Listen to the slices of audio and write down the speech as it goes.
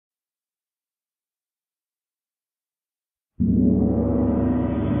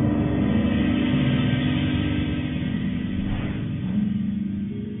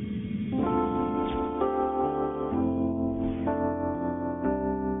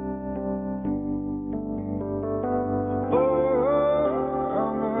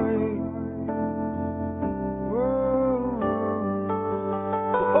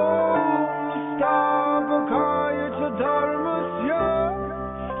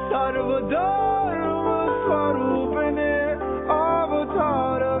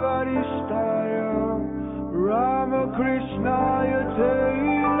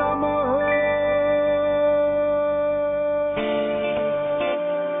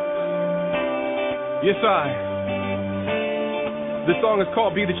Yes, This song is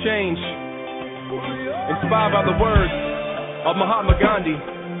called Be the Change, inspired by the words of Mahatma Gandhi,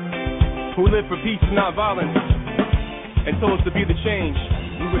 who lived for peace and not violence, and told us to be the change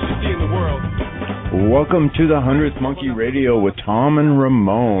we wish to see in the world. Welcome to the 100th Monkey Radio with Tom and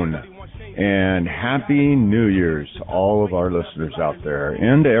Ramon, and Happy New Year's, all of our listeners out there,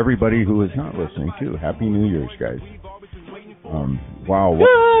 and to everybody who is not listening too. Happy New Year's, guys. Wow.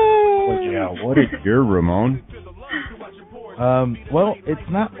 What a year, Ramon. Well, it's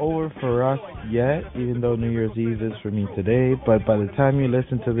not over for us yet, even though New Year's Eve is for me today, but by the time you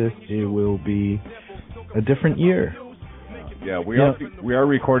listen to this, it will be a different year. Yeah, we are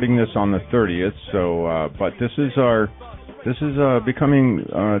recording this on the 30th, so but this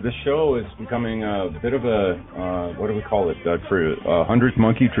show is becoming a bit of a what do we call it? For 100th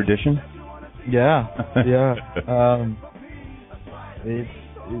Monkey tradition? Yeah.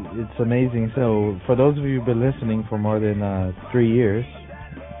 It's amazing. So for those of you who've been listening for more than 3 years,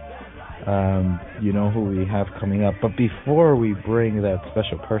 you know who we have coming up. But before we bring that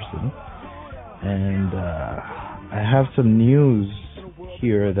special person, and I have some news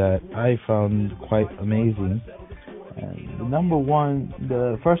here that I found quite amazing.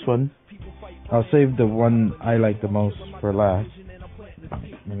 The first one, I'll save the one I like the most for last.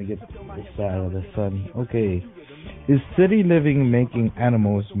 Let me get this side of the sun. Okay. Is city living making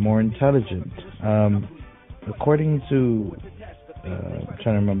animals more intelligent? According to, I'm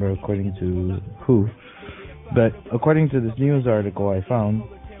trying to remember according to who, but according to this news article I found,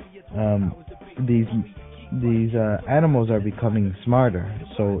 these animals are becoming smarter.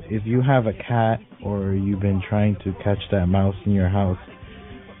 So if you have a cat or you've been trying to catch that mouse in your house,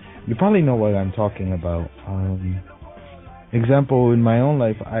 you probably know what I'm talking about. Example, in my own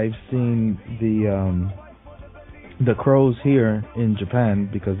life, I've seen the crows here in Japan,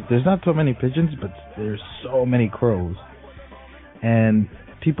 because there's not so many pigeons, but there's so many crows. And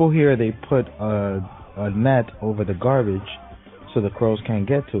people here, they put a net over the garbage so the crows can't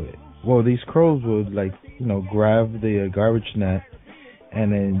get to it. Well, these crows would grab the garbage net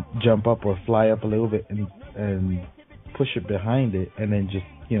and then jump up or fly up a little bit and push it behind it, and then just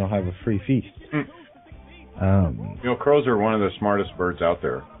have a free feast. Crows are one of the smartest birds out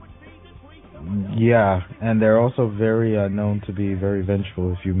there. Yeah, and they're also very known to be very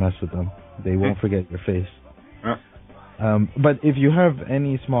vengeful if you mess with them. They won't forget your face. But if you have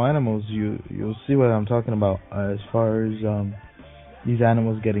any small animals, you'll see what I'm talking about as far as these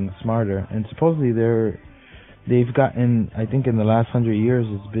animals getting smarter. And supposedly they've gotten, I think in the last 100 years,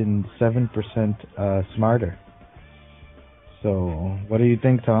 it's been 7% smarter. So what do you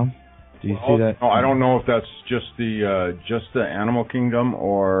think, Tom? Do you see that? No, I don't know if that's just the animal kingdom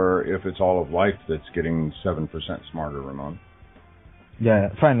or if it's all of life that's getting 7% smarter, Ramon. Yeah,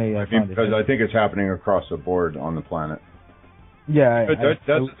 finally I found it. Because I think it's happening across the board on the planet. Yeah.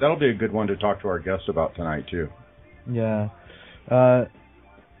 That'll be a good one to talk to our guests about tonight, too. Yeah.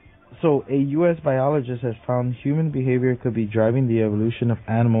 So a U.S. biologist has found human behavior could be driving the evolution of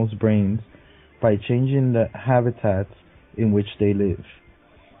animals' brains by changing the habitats in which they live.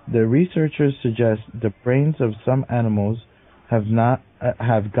 The researchers suggest the brains of some animals have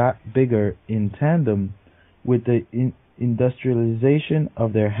got bigger in tandem with the industrialization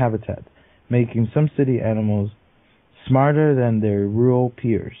of their habitat, making some city animals smarter than their rural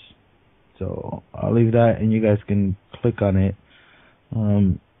peers. So I'll leave that, and you guys can click on it.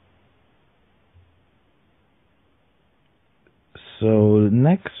 So the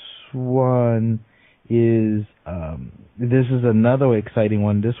next one is this is another exciting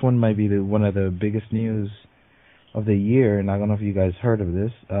one. This one might be one of the biggest news of the year, and I don't know if you guys heard of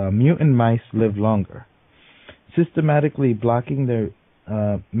this. Mutant mice live longer. Systematically blocking their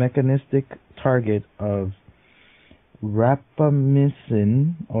mechanistic target of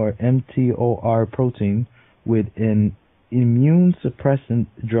rapamycin, or mTOR protein, with an immune suppressant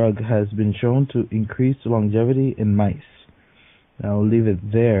drug has been shown to increase longevity in mice. I'll leave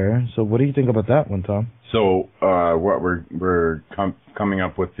it there. So what do you think about that one, Tom? So what we're coming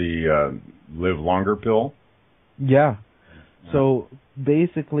up with the live longer pill? Yeah. So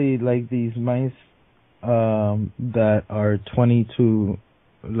basically, like these mice that are 22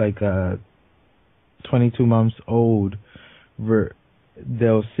 months old,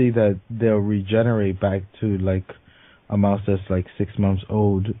 they'll see that they'll regenerate back to like a mouse that's like 6 months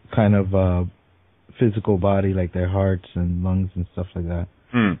old, kind of physical body, like their hearts and lungs and stuff like that.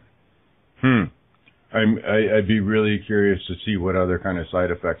 I'd be really curious to see what other kind of side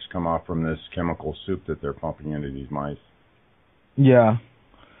effects come off from this chemical soup that they're pumping into these mice. Yeah,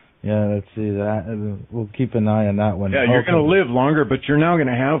 let's see that. We'll keep an eye on that one. Yeah, you're going to live longer, but you're now going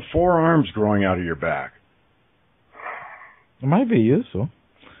to have 4 arms growing out of your back. It might be useful.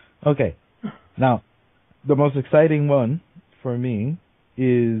 Okay, now, the most exciting one for me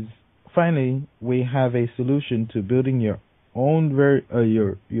is finally we have a solution to building your own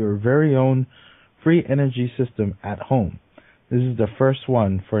your very own free energy system at home. This is the first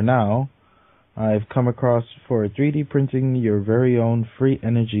one for now I've come across for 3D printing your very own free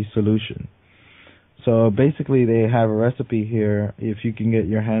energy solution. So basically they have a recipe here. If you can get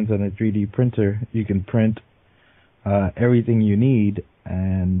your hands on a 3D printer, you can print everything you need.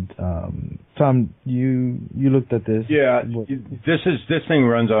 And Tom, you looked at this. Yeah, this thing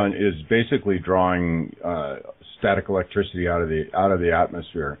runs on is basically drawing static electricity out of the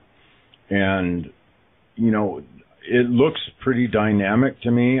atmosphere. And you know, it looks pretty dynamic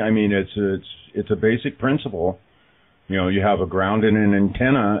to me. I mean, it's a basic principle. You know, you have a ground and an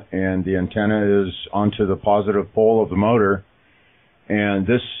antenna, and the antenna is onto the positive pole of the motor. And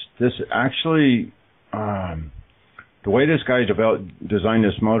this actually, the way this guy designed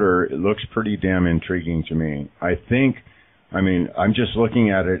this motor, it looks pretty damn intriguing to me. I'm just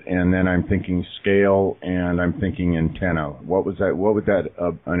looking at it, and then I'm thinking scale, and I'm thinking antenna. What would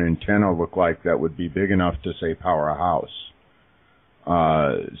an antenna look like that would be big enough to, say, power a house?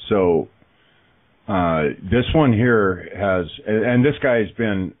 This one here has, and this guy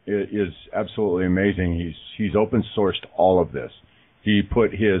is absolutely amazing. He's open sourced all of this. He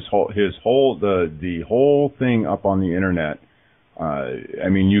put the whole thing up on the internet.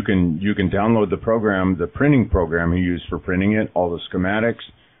 You can download the program, the printing program he used for printing it, all the schematics,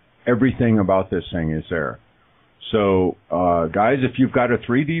 everything about this thing is there. So, guys, if you've got a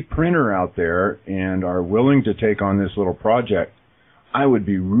 3D printer out there and are willing to take on this little project, I would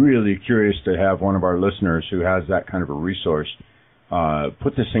be really curious to have one of our listeners who has that kind of a resource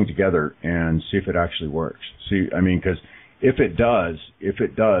put this thing together and see if it actually works. Because if it does,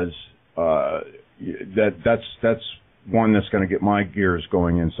 that's one that's going to get my gears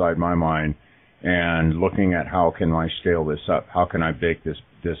going inside my mind and looking at how can I scale this up? How can I make this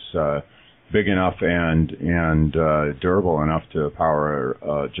big enough and durable enough to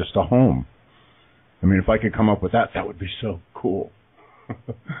power just a home? I mean, if I could come up with that would be so cool.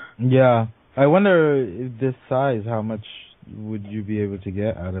 Yeah. I wonder if this size, how much would you be able to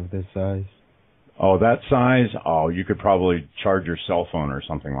get out of this size? Oh, that size? Oh, you could probably charge your cell phone or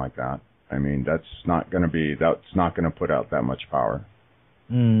something like that. I mean, that's not going to put out that much power.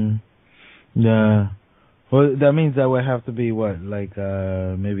 Yeah. Well, that means that would have to be what, like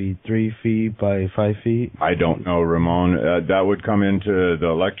maybe 3 feet by 5 feet? I don't know, Ramon. That would come into the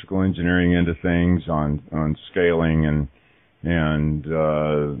electrical engineering end of things on scaling and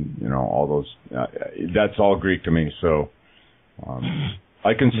all those. That's all Greek to me. So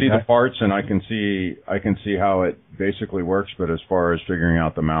I can see the parts and I can see how it basically works. But as far as figuring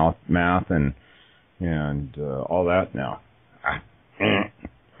out the math and all that, now.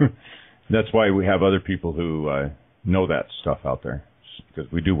 That's why we have other people who know that stuff out there,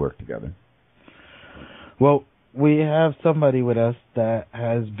 because we do work together. Well, we have somebody with us that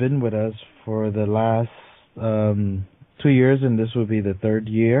has been with us for the last 2 years, and this will be the 3rd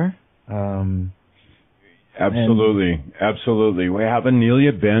year. Absolutely. We have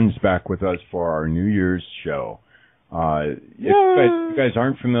Inelia Benz back with us for our New Year's show. If you guys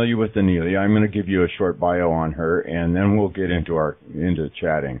aren't familiar with Inelia, I'm going to give you a short bio on her, and then we'll get into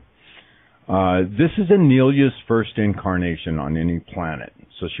chatting. This is Inelia's first incarnation on any planet.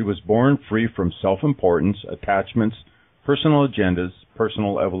 So she was born free from self-importance, attachments, personal agendas,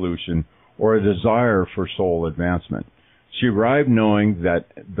 personal evolution, or a desire for soul advancement. She arrived knowing that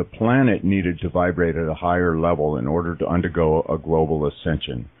the planet needed to vibrate at a higher level in order to undergo a global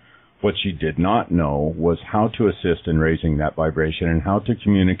ascension. What she did not know was how to assist in raising that vibration and how to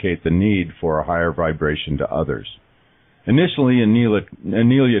communicate the need for a higher vibration to others. Initially,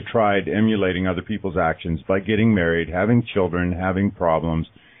 Inelia tried emulating other people's actions by getting married, having children, having problems,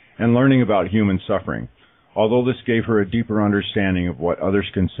 and learning about human suffering. Although this gave her a deeper understanding of what others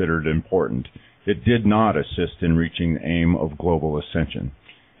considered important, it did not assist in reaching the aim of global ascension.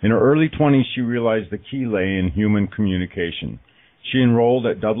 In her early 20s, she realized the key lay in human communication. She enrolled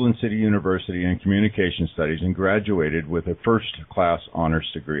at Dublin City University in Communication Studies and graduated with a first-class honors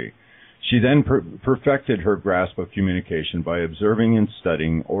degree. She then perfected her grasp of communication by observing and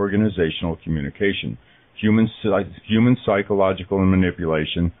studying organizational communication, human psychological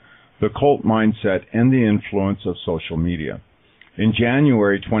manipulation, the cult mindset, and the influence of social media. In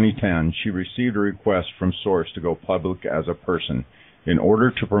January 2010, she received a request from Source to go public as a person in order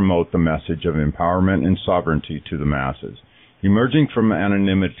to promote the message of empowerment and sovereignty to the masses. Emerging from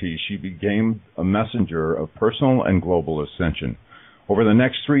anonymity, she became a messenger of personal and global ascension. Over the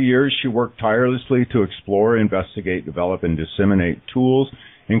next 3 years, she worked tirelessly to explore, investigate, develop, and disseminate tools,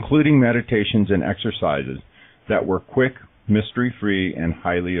 including meditations and exercises that were quick, mystery-free, and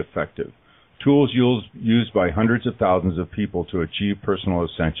highly effective. Tools used by hundreds of thousands of people to achieve personal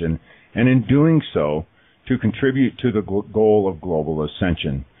ascension, and in doing so, to contribute to the goal of global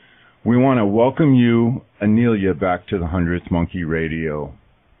ascension. We want to welcome you, Inelia, back to the 100th Monkey Radio.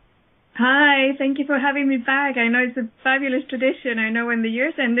 Hi, thank you for having me back. I know it's a fabulous tradition. I know when the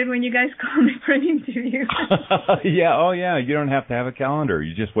year's ended, when you guys call me for an interview. Yeah, you don't have to have a calendar.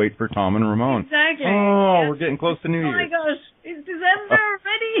 You just wait for Tom and Ramon. Exactly. Oh, we're getting close to New Year's. Oh my gosh, it's December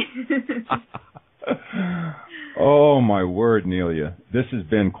already. Oh my word, Inelia. This has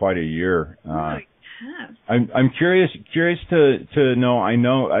been quite a year. I'm curious to know. I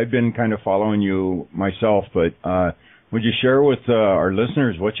know I've been kind of following you myself, but would you share with our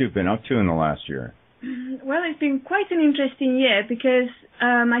listeners what you've been up to in the last year? Well, it's been quite an interesting year because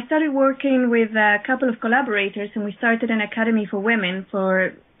I started working with a couple of collaborators, and we started an academy for women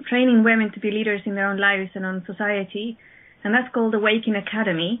for training women to be leaders in their own lives and on society, and that's called Awaken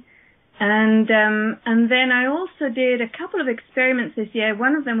Academy. And then I also did a couple of experiments this year.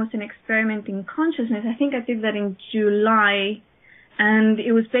 One of them was an experiment in consciousness. I think I did that in July, and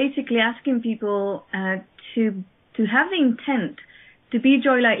it was basically asking people to have the intent to be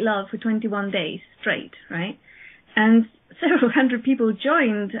joy, light, love for 21 days straight, right? And several hundred people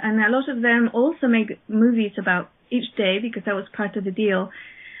joined, and a lot of them also made movies about each day because that was part of the deal.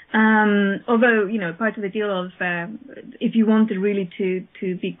 Although, part of the deal of if you wanted really to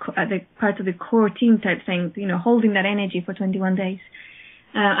be part of the core team type thing, holding that energy for 21 days.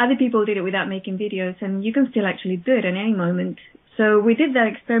 Other people did it without making videos, and you can still actually do it at any moment. So we did that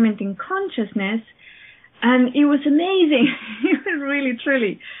experiment in consciousness, and it was amazing. It was really,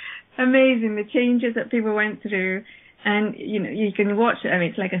 truly amazing, the changes that people went through. And, you can watch it. I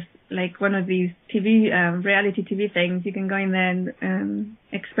mean, it's like one of these reality TV things. You can go in there and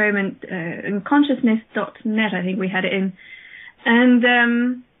experiment in consciousness.net, I think we had it in. And,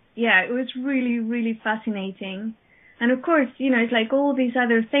 it was really, really fascinating. And of course, it's like all these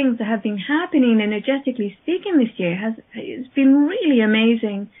other things that have been happening energetically speaking this year it's been really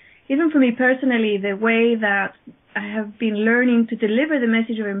amazing. Even for me personally, the way that I have been learning to deliver the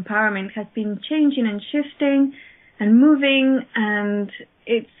message of empowerment has been changing and shifting and moving, and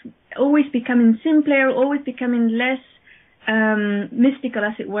it's always becoming simpler, always becoming less mystical,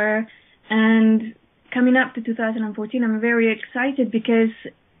 as it were. And coming up to 2014, I'm very excited because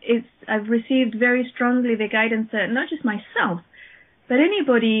I've received very strongly the guidance that not just myself, but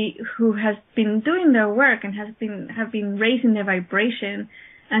anybody who has been doing their work and have been raising their vibration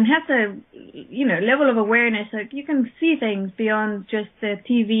and has a level of awareness, like you can see things beyond just the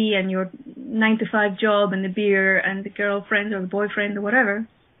TV and your 9-to-5 job and the beer and the girlfriend or the boyfriend or whatever,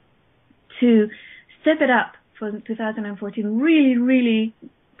 to step it up for 2014. Really, really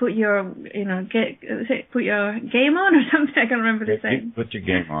put your put your game on or something. I can't remember the saying. Put your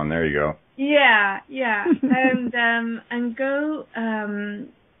game on. There you go. Yeah, and go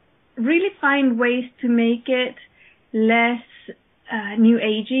really find ways to make it less new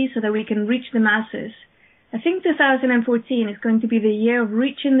agey so that we can reach the masses. I think 2014 is going to be the year of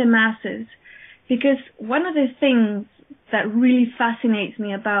reaching the masses, because one of the things that really fascinates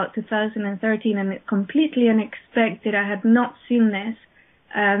me about 2013, and it's completely unexpected, I had not seen this,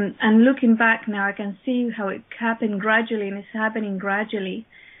 and looking back now I can see how it happened gradually, and it's happening gradually,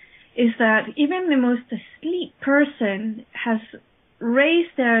 is that even the most asleep person has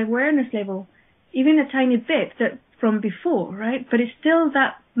raised their awareness level even a tiny bit that from before, right? But it's still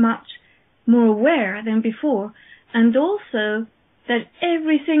that much more aware than before. And also that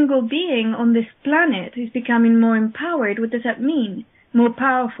every single being on this planet is becoming more empowered. What does that mean? More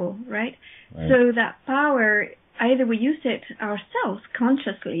powerful, right? So that power, either we use it ourselves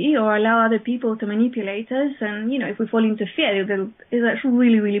consciously or allow other people to manipulate us. And, if we fall into fear, that's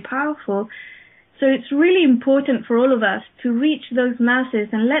really, really powerful. So it's really important for all of us to reach those masses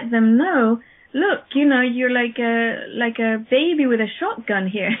and let them know, look, you're like a baby with a shotgun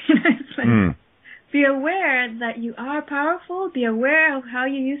here. It's like, be aware that you are powerful. Be aware of how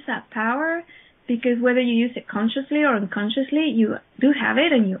you use that power, because whether you use it consciously or unconsciously, you do have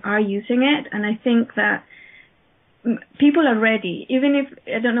it and you are using it. And I think that people are ready, even if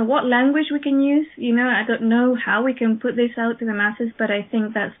I don't know what language we can use, I don't know how we can put this out to the masses, but I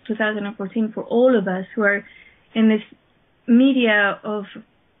think that's 2014 for all of us who are in this media or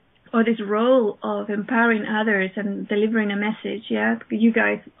this role of empowering others and delivering a message. Yeah, you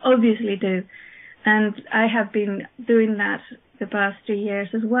guys obviously do, and I have been doing that the past 3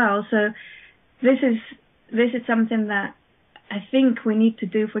 years as well. So this is something that I think we need to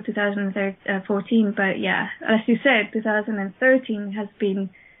do for 2014, but yeah, as you said, 2013 has been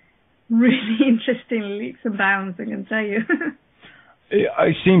really interesting, leaps and bounds, I can tell you.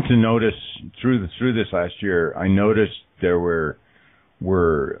 I seem to notice through this last year, I noticed there were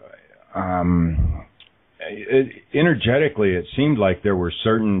energetically, it seemed like there were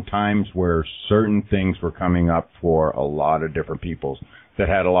certain times where certain things were coming up for a lot of different people that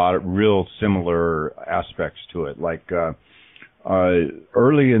had a lot of real similar aspects to it, like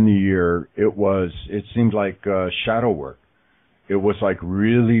early in the year, it seemed like shadow work. It was like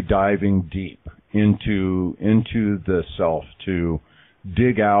really diving deep into the self to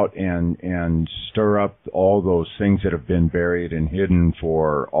dig out and stir up all those things that have been buried and hidden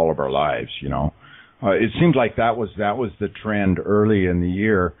for all of our lives, It seemed like that was the trend early in the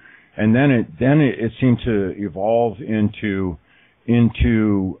year, and then it seemed to evolve into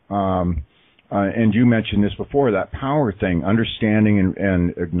and you mentioned this before, that power thing, understanding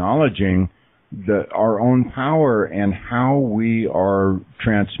and acknowledging our own power and how we are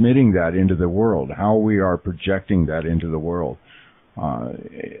transmitting that into the world, how we are projecting that into the world.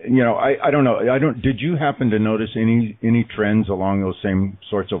 I don't know. Did you happen to notice any trends along those same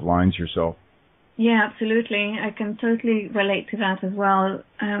sorts of lines yourself? Yeah, absolutely. I can totally relate to that as well.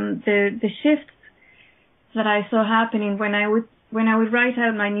 The shifts that I saw happening when I would write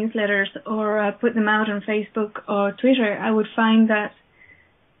out my newsletters or put them out on Facebook or Twitter, I would find that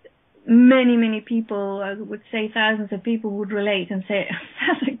many people, I would say thousands of people, would relate and say,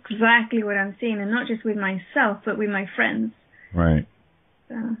 that's exactly what I'm seeing, and not just with myself, but with my friends. Right.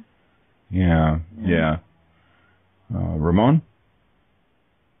 So, yeah. Ramon?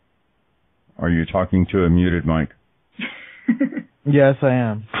 Are you talking to a muted mic? Yes, I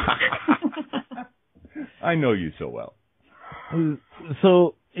am. I know you so well.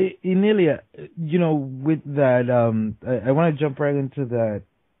 So, Inelia, with that, I want to jump right into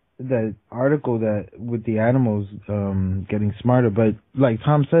that article that with the animals getting smarter. But like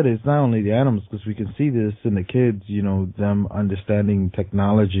Tom said, it's not only the animals, because we can see this in the kids, them understanding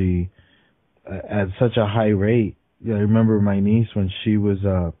technology at such a high rate. I remember my niece when she was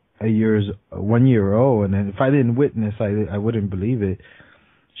 1 year old, and if I didn't witness, I wouldn't believe it.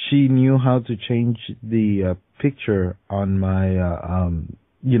 She knew how to change the picture on my,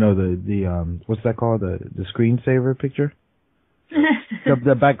 the what's that called? The screensaver picture?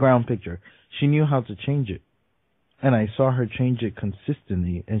 the background picture. She knew how to change it. And I saw her change it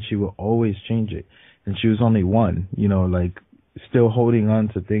consistently, and she will always change it. And she was only one, still holding on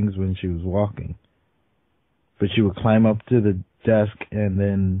to things when she was walking. But she would climb up to the desk and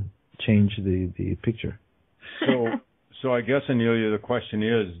then change the picture. So I guess, Inelia, the question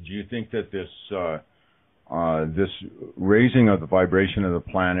is, do you think that this raising of the vibration of the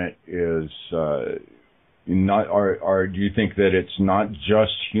planet is not, or do you think that it's not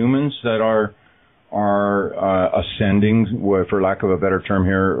just humans that are ascending, for lack of a better term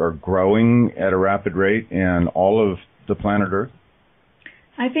here, or growing at a rapid rate, and all of the planet Earth?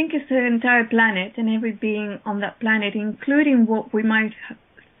 I think it's the entire planet and every being on that planet, including what we might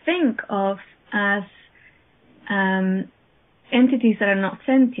think of as entities that are not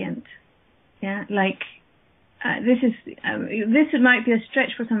sentient. Yeah, this might be a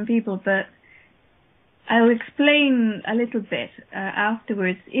stretch for some people, but I'll explain a little bit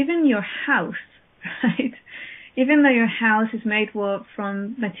afterwards. Even your house, right? Even though your house is made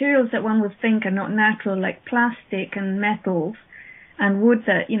from materials that one would think are not natural, like plastic and metals and wood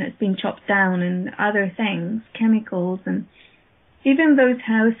that it's been chopped down, and other things, chemicals, and even those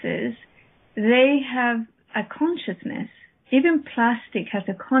houses, they have a consciousness. Even plastic has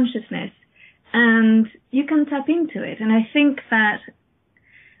a consciousness, and you can tap into it. And I think that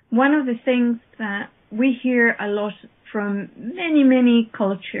one of the things that we hear a lot from many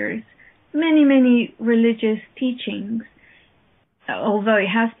cultures, many religious teachings, although it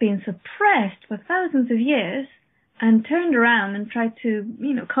has been suppressed for thousands of years, and turned around and tried to,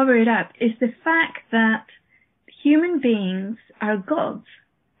 cover it up is the fact that human beings are gods,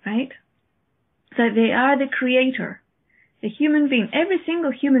 right? So they are the creator. The human being, every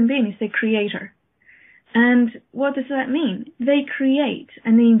single human being is the creator. And what does that mean? They create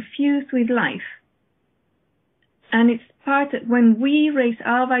and they infuse with life. And it's part of, when we raise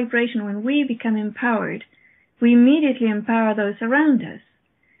our vibration, when we become empowered, we immediately empower those around us.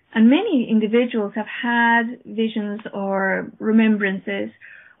 And many individuals have had visions or remembrances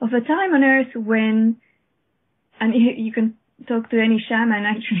of a time on Earth when, and you can talk to any shaman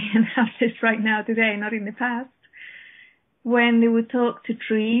actually and have this right now today, not in the past, when they would talk to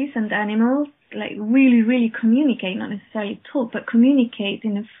trees and animals, like really, really communicate, not necessarily talk, but communicate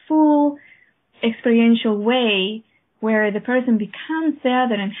in a full experiential way where the person becomes the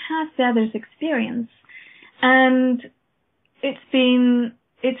other and has the other's experience. And it's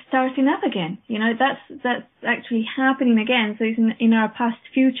starting up again. That's actually happening again. So it's in our past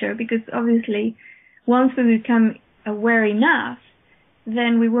future, because obviously once we become aware enough,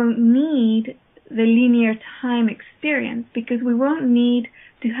 then we won't need the linear time experience, because we won't need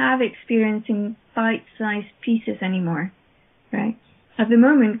to have experience in bite-sized pieces anymore, right? At the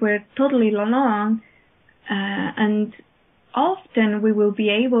moment, we're totally along, and often we will be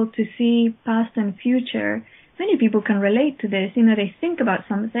able to see past and future. Many people can relate to this. They think about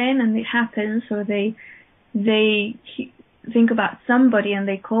something and it happens, or they think about somebody and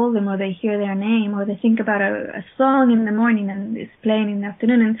they call them, or they hear their name, or they think about a song in the morning and it's playing in the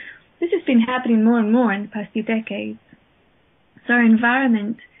afternoon. And this has been happening more and more in the past few decades. So our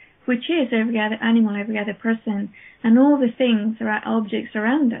environment, which is every other animal, every other person, and all the things, objects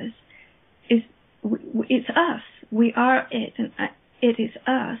around us, it's us. We are it, and it is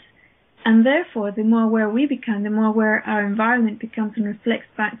us. And therefore, the more aware we become, the more aware our environment becomes and reflects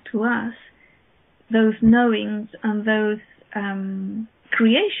back to us those knowings and those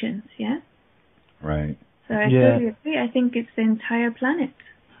creations, yeah? Right. So I totally agree. I think it's the entire planet.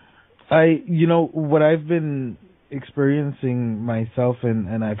 What I've been experiencing myself,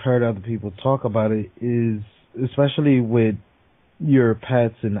 and I've heard other people talk about it, is especially with your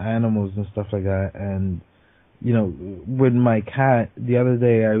pets and animals and stuff like that. And with my cat, the other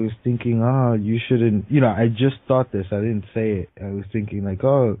day I was thinking, you shouldn't, I just thought this, I didn't say it. I was thinking like,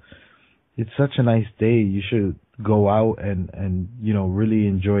 it's such a nice day, you should go out and really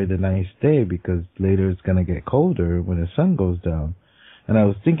enjoy the nice day, because later it's going to get colder when the sun goes down. And I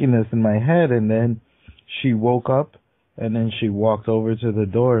was thinking this in my head, and then she woke up, and then she walked over to the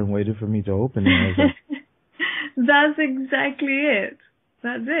door and waited for me to open it. I was like, that's exactly it.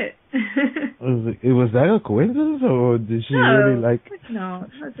 That's it. Was that a coincidence, or did she really like... No,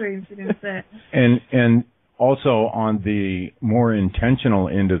 that's a coincidence there. And also on the more intentional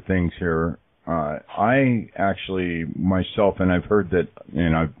end of things here, I actually myself, and I've heard that,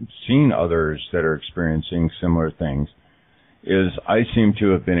 and I've seen others that are experiencing similar things, is I seem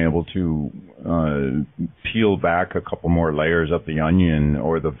to have been able to peel back a couple more layers of the onion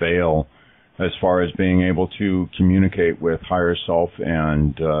or the veil, as far as being able to communicate with higher self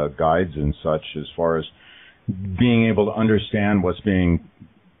and guides and such, as far as being able to understand what's being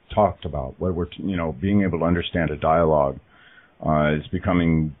talked about, what we're, being able to understand a dialogue is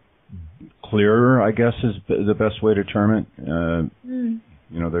becoming clearer, I guess, is the best way to term it.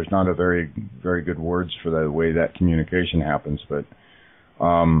 There's not a very, very good words for the way that communication happens, but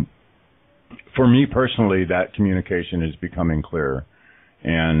for me personally, that communication is becoming clearer.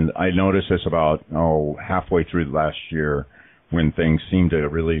 And I noticed this about, halfway through last year, when things seemed to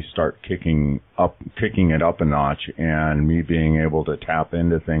really start kicking it up a notch, and me being able to tap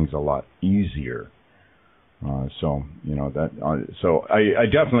into things a lot easier. So I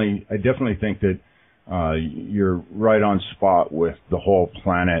definitely think that you're right on spot with the whole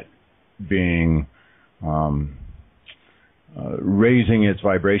planet being raising its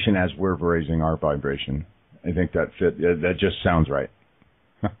vibration as we're raising our vibration. I think that just sounds right.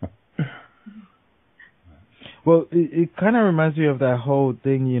 Well, it kind of reminds me of that whole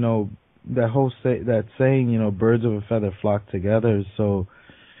thing, that saying, birds of a feather flock together. So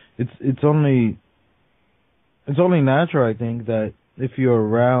it's only natural, I think, that if you're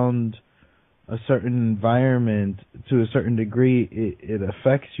around a certain environment to a certain degree, it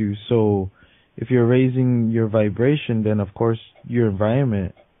affects you. So if you're raising your vibration, then of course your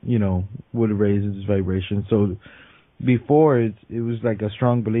environment, would raise its vibration. So before it was like a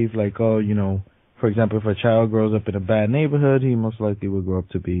strong belief, like, for example, if a child grows up in a bad neighborhood, he most likely will grow up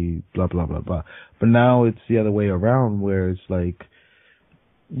to be blah, blah, blah, blah. But now it's the other way around, where it's like,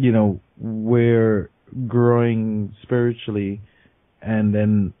 we're growing spiritually, and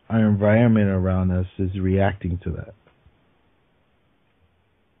then our environment around us is reacting to that.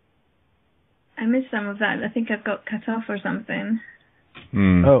 I missed some of that. I think I got cut off or something.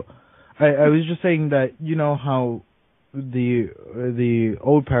 Oh, I was just saying that, you know how the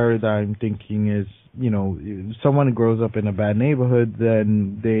old paradigm thinking is, you know, if someone grows up in a bad neighborhood,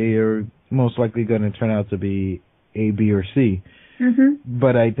 then they are most likely going to turn out to be A, B, or C. Mm-hmm.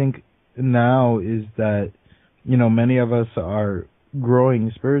 But I think now is that, you know, many of us are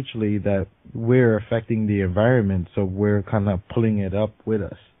growing spiritually, that we're affecting the environment, so we're kind of pulling it up with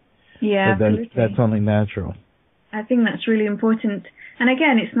us. Yeah, so absolutely. That's only natural. I think that's really important. And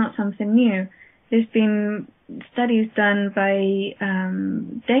again, it's not something new. There's been studies done by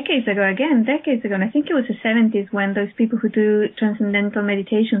decades ago, and I think it was the 70s, when those people who do transcendental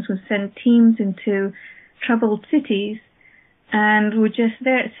meditations would send teams into troubled cities and would just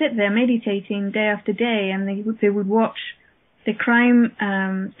sit there meditating day after day, and they would watch the crime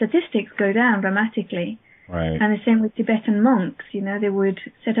statistics go down dramatically. Right. And the same with Tibetan monks. You know, they would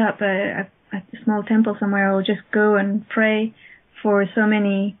set up a small temple somewhere, or just go and pray for so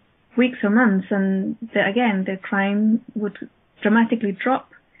many weeks or months, and the crime would dramatically drop.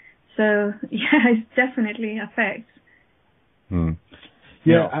 So yeah, it definitely affects.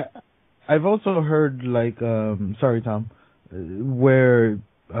 Yeah, I've also heard, like, sorry, Tom, where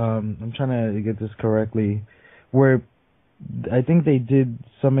I'm trying to get this correctly, where I think they did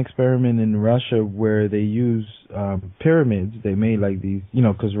some experiment in Russia where they use pyramids. They made like these, you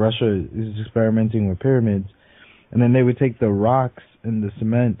know, because Russia is experimenting with pyramids, and then they would take the rocks and the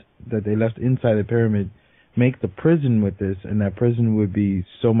cement that they left inside the pyramid, make the prison with this, and that prison would be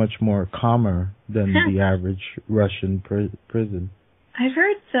so much more calmer than the average Russian prison. I've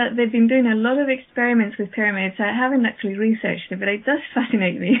heard that they've been doing a lot of experiments with pyramids. I haven't actually researched it, but it does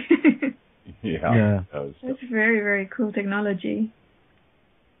fascinate me. Yeah. That's very, very cool technology.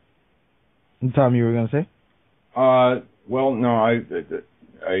 Tom, you were going to say? Well, no,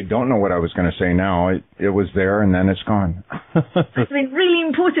 I don't know what I was going to say now. It was there, and then it's gone. It's been really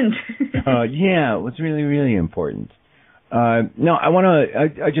important. Yeah, it was really, really important. No,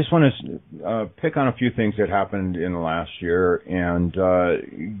 I just want to pick on a few things that happened in the last year and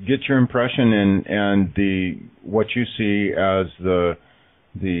get your impression and what you see as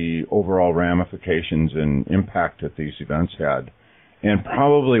the overall ramifications and impact that these events had. And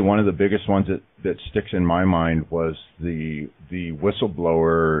probably one of the biggest ones that sticks in my mind was the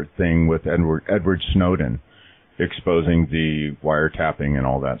whistleblower thing with Edward Snowden, exposing the wiretapping and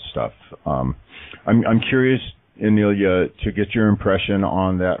all that stuff. I'm curious, Inelia, to get your impression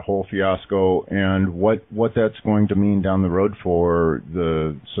on that whole fiasco and what that's going to mean down the road for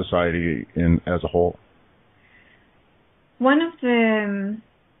the society as a whole. One of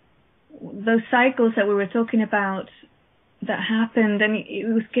those cycles that we were talking about that happened, and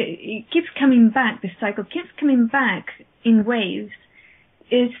it keeps coming back, this cycle keeps coming back in waves,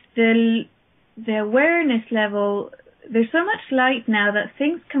 is the awareness level. There's so much light now that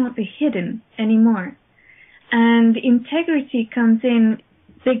things cannot be hidden anymore. And integrity comes in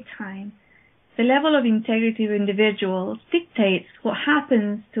big time. The level of integrity of individuals dictates what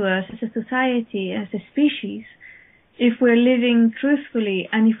happens to us as a society, as a species, if we're living truthfully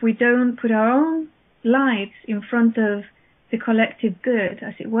and if we don't put our own lives in front of the collective good,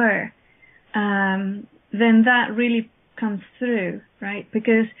 as it were, then that really comes through, right?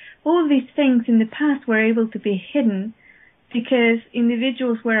 Because all these things in the past were able to be hidden because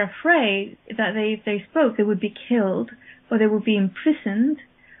individuals were afraid that if they spoke, they would be killed, or they would be imprisoned,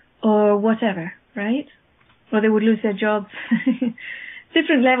 or whatever, right? Or they would lose their jobs.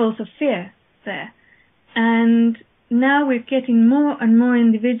 Different levels of fear there. And now we're getting more and more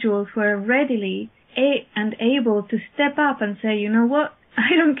individuals who are readily and able to step up and say, you know what,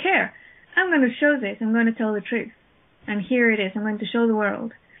 I don't care. I'm going to show this. I'm going to tell the truth. And here it is. I'm going to show the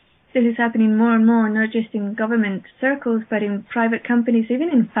world. This is happening more and more, not just in government circles, but in private companies, even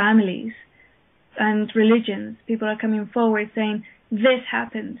in families and religions. People are coming forward saying, this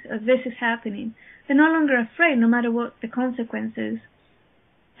happened, or this is happening. They're no longer afraid, no matter what the consequences.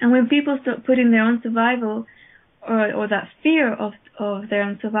 And when people start putting their own survival or that fear of their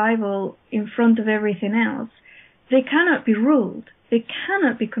own survival in front of everything else, they cannot be ruled. They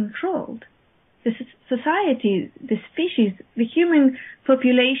cannot be controlled. The society, the species, the human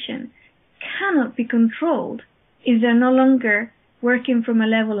population cannot be controlled if they're no longer working from a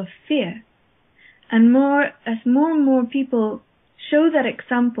level of fear. And as more and more people show that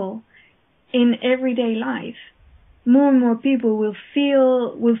example in everyday life, more and more people will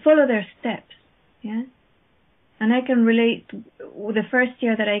follow their steps. Yeah. And I can relate with the first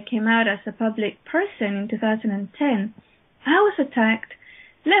year that I came out as a public person in 2010. I was attacked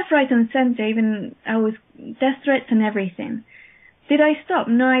left, right, and center. Even I was death threats and everything. Did I stop?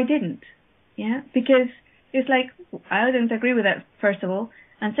 No, I didn't. Yeah, because it's like I didn't agree with that, first of all,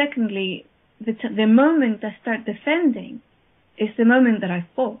 and secondly, the moment I start defending is the moment that I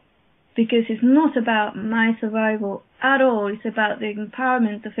fall, because it's not about my survival at all. It's about the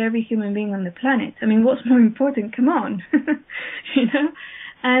empowerment of every human being on the planet. I mean, what's more important? Come on, you know.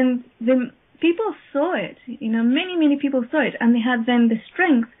 And the people saw it. You know, many people saw it, and they had then the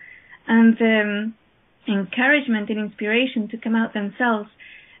strength and the encouragement and inspiration to come out themselves.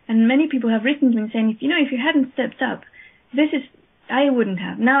 And many people have written to me saying, if you hadn't stepped up, I wouldn't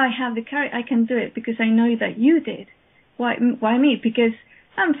have. Now I have the courage. I can do it because I know that you did. Why me? Because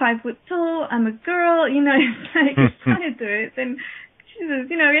I'm 5 foot tall. I'm a girl. You know, it's like if I do it, then Jesus,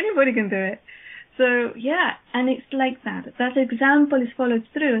 you know, anybody can do it. So yeah, and it's like that. That example is followed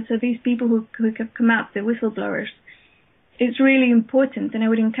through. So these people who have come out, the whistleblowers, it's really important. And I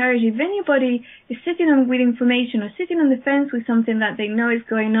would encourage, if anybody is sitting on with information or sitting on the fence with something that they know is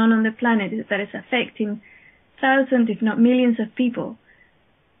going on the planet that is affecting thousands, if not millions of people,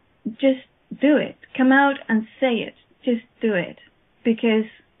 just do it. Come out and say it. Just do it. Because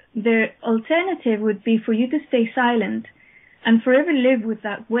the alternative would be for you to stay silent and forever live with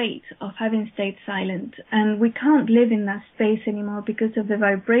that weight of having stayed silent. And we can't live in that space anymore because of the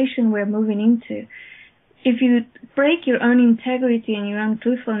vibration we're moving into. If you break your own integrity and your own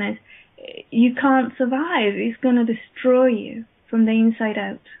truthfulness, you can't survive. It's going to destroy you from the inside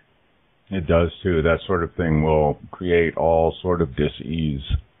out. It does too. That sort of thing will create all sort of dis-ease.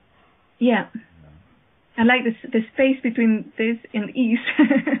 Yeah. I like the space between this and ease.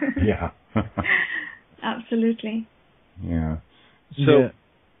 Yeah. Absolutely. Yeah. So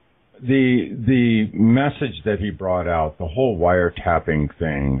the message that he brought out, the whole wiretapping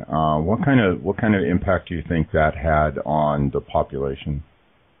thing, what kind of impact do you think that had on the population?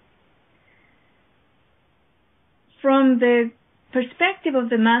 From the perspective of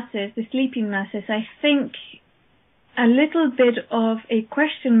the masses, the sleeping masses, I think a little bit of a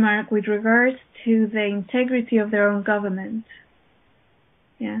question mark with regards to the integrity of their own government.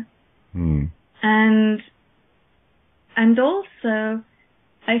 Yeah. And also,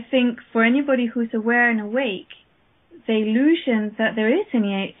 I think for anybody who's aware and awake, the illusion that there is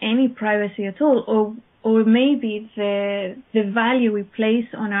any privacy at all, or maybe the value we place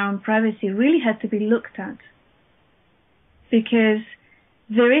on our own privacy really had to be looked at, because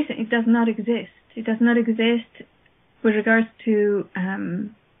it does not exist. It does not exist with regards to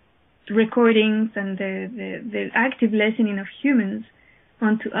recordings and the active listening of humans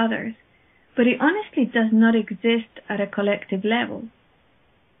onto others. But it honestly does not exist at a collective level.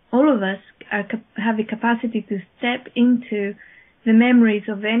 All of us have the capacity to step into the memories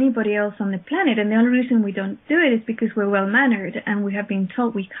of anybody else on the planet, and the only reason we don't do it is because we're well-mannered and we have been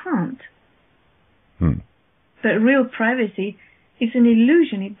told we can't. But real privacy is an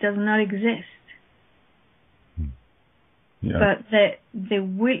illusion. It does not exist. Yeah. But the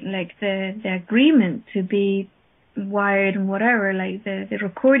agreement to be wired and whatever, like the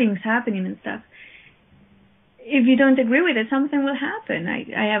recordings happening and stuff, if you don't agree with it, something will happen.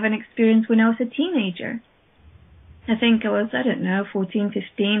 I have an experience when I was a teenager. I think I was, 14,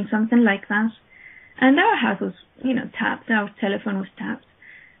 15, something like that. And our house was, tapped. Our telephone was tapped.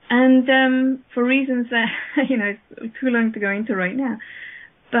 And for reasons that, it's too long to go into right now.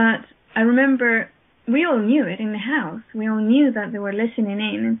 But I remember we all knew it in the house. We all knew that they were listening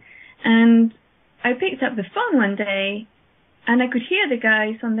in. And I picked up the phone one day, and I could hear the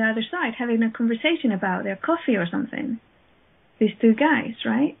guys on the other side having a conversation about their coffee or something. These two guys,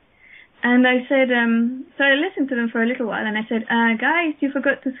 right? And I said, so I listened to them for a little while, and I said, guys, you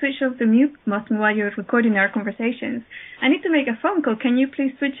forgot to switch off the mute button while you're recording our conversations. I need to make a phone call. Can you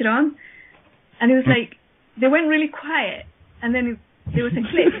please switch it on? And it was like, they went really quiet, and then there was a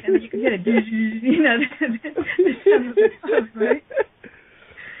click, and then you could hear it, the sound of the phone, right?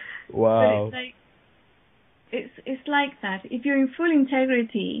 Wow. But it's like that. If you're in full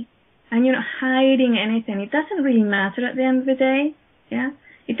integrity and you're not hiding anything, it doesn't really matter at the end of the day. Yeah,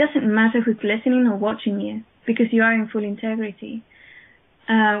 it doesn't matter who's listening or watching you because you are in full integrity.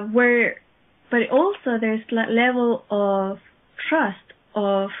 But also there's that level of trust,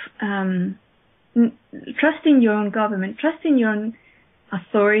 of trusting your own government, trusting your own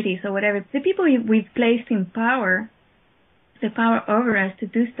authorities or whatever. The people we've placed in power, the power over us to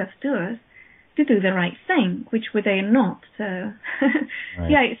do stuff to us, to do the right thing, which they're not. So, right.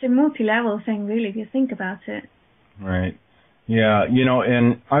 Yeah, it's a multi-level thing, really, if you think about it. Right. Yeah,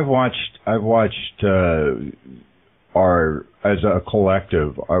 and I've watched as a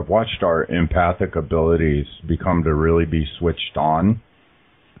collective, I've watched our empathic abilities become to really be switched on.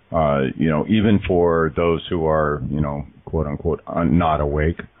 Even for those who are, quote unquote, not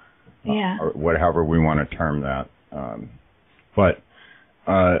awake, or whatever we want to term that. But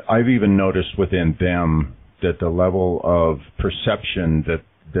I've even noticed within them that the level of perception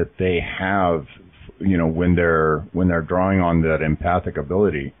that they have, when they're drawing on that empathic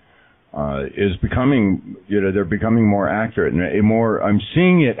ability, is becoming, they're becoming more accurate and more. I'm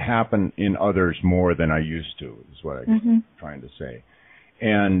seeing it happen in others more than I used to. Is what I'm trying to say.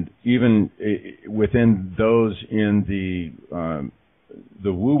 And even within those in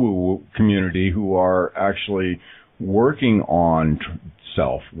the woo-woo community who are actually working on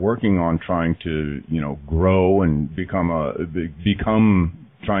working on trying to grow and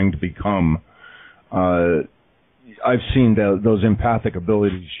trying to become. I've seen those empathic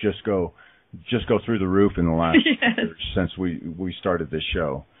abilities just go through the roof in the last years since we started this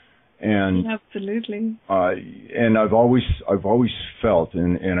show. And absolutely. And I've always felt,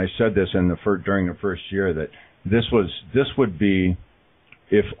 and I said this during the first year, that this would be,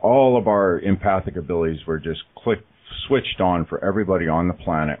 if all of our empathic abilities were just switched on for everybody on the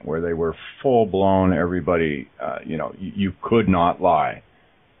planet, where they were full blown, everybody, you could not lie.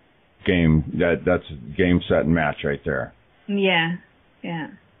 That's game, set, and match right there. Yeah.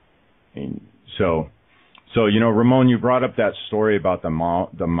 And so Ramon, you brought up that story about the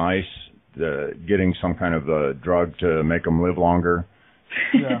mice getting some kind of a drug to make them live longer.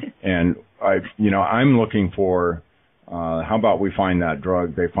 Yeah. And I'm looking for, how about we find that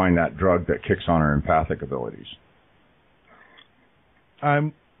drug? They find that drug that kicks on our empathic abilities.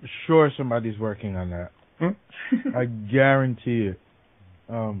 I'm sure somebody's working on that. I guarantee it.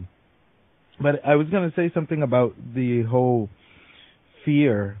 But I was going to say something about the whole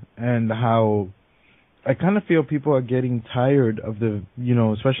fear and how I kind of feel people are getting tired of the,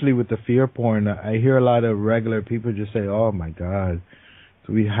 especially with the fear porn. I hear a lot of regular people just say, oh, my God,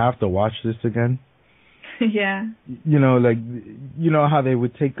 do we have to watch this again? Yeah. How they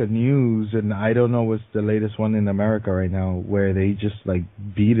would take a news, and I don't know what's the latest one in America right now, where they just,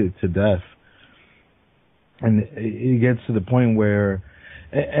 beat it to death. And it gets to the point where,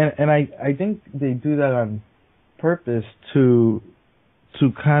 and I think they do that on purpose to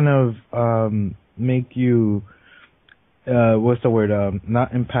kind of make you, what's the word,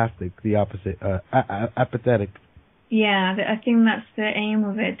 not empathic, the opposite, apathetic. Yeah, I think that's the aim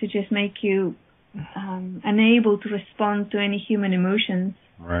of it, to just make you unable to respond to any human emotions.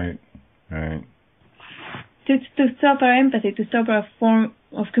 Right. To stop our empathy, to stop our form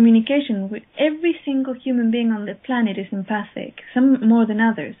of communication. With every single human being on the planet is empathic, some more than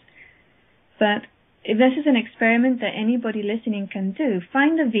others. But if this is an experiment that anybody listening can do,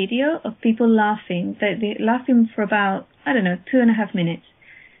 find a video of people laughing. They're laughing for about, 2.5 minutes.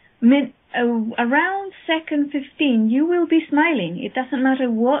 Around second 15, you will be smiling. It doesn't matter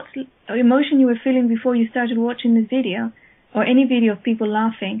what emotion you were feeling before you started watching this video, or any video of people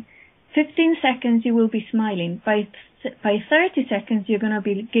laughing. 15 seconds, you will be smiling. By 30 seconds, you're going to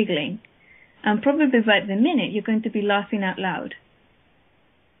be giggling. And probably by the minute, you're going to be laughing out loud.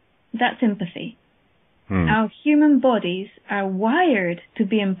 That's empathy. Our human bodies are wired to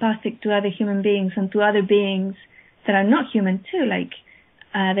be empathic to other human beings and to other beings that are not human too, like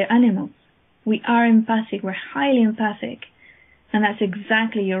they're animals. We are empathic. We're highly empathic. And that's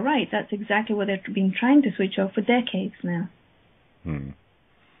exactly, you're right, that's exactly what they've been trying to switch off for decades now.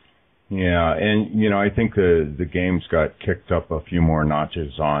 Yeah, and I think the game's got kicked up a few more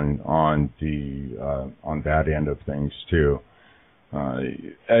notches on that end of things too.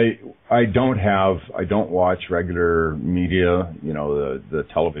 I don't watch regular media, the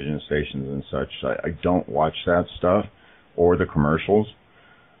television stations and such. I don't watch that stuff or the commercials.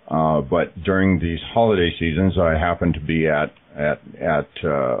 But during these holiday seasons, I happen to be at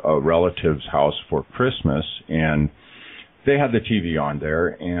a relative's house for Christmas, and they had the TV on there,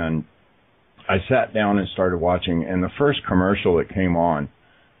 and I sat down and started watching, and the first commercial that came on,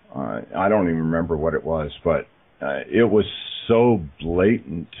 I don't even remember what it was, but it was so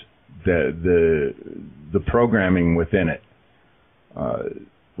blatant that the programming within it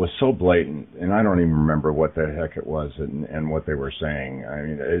was so blatant, and I don't even remember what the heck it was and what they were saying. I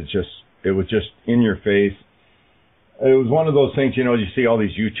mean, it was just in your face. It was one of those things, you see all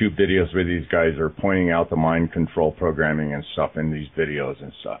these YouTube videos where these guys are pointing out the mind control programming and stuff in these videos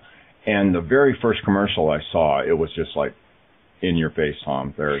and stuff. And the very first commercial I saw, it was just like, in your face,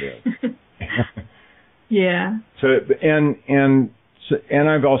 Tom. There it is. Yeah. So and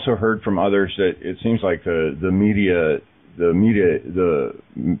I've also heard from others that it seems like the media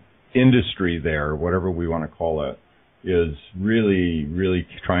industry there, whatever we want to call it, is really, really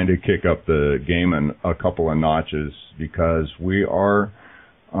trying to kick up the game a couple of notches because we are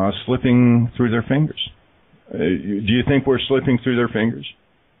slipping through their fingers. Do you think we're slipping through their fingers?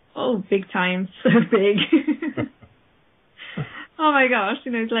 Oh, big time. So big. Oh my gosh,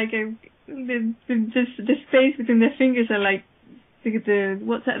 it's like the space between their fingers are like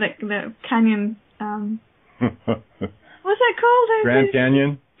what's that, like the canyon, what's that called? Grand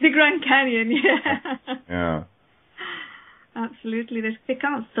Canyon? The Grand Canyon, yeah. Yeah. Absolutely. They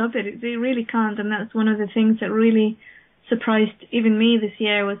can't stop it. They really can't. And that's one of the things that really surprised even me this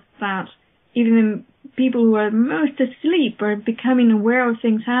year was about even the people who are most asleep are becoming aware of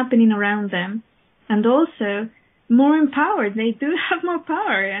things happening around them. And also more empowered. They do have more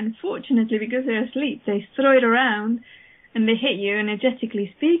power. And fortunately, because they're asleep, they throw it around and they hit you,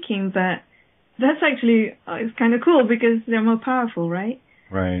 energetically speaking. But that's actually, it's kind of cool because they're more powerful, right?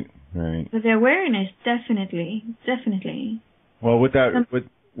 Right. But the awareness, definitely. Well, with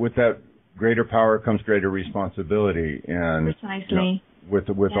that greater power comes greater responsibility, and precisely.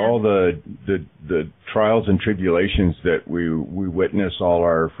 With all the trials and tribulations that we witness all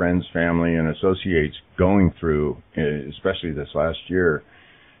our friends, family, and associates going through, especially this last year,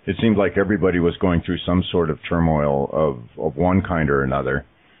 it seemed like everybody was going through some sort of turmoil of one kind or another.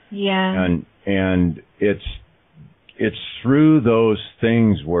 Yeah. And it's through those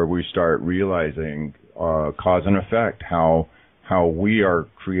things where we start realizing cause and effect, how we are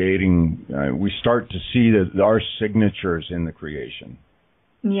creating, we start to see our signatures in the creation.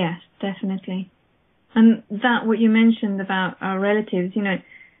 Yes, definitely. And that, what you mentioned about our relatives,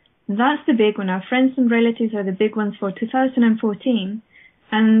 that's the big one. Our friends and relatives are the big ones for 2014.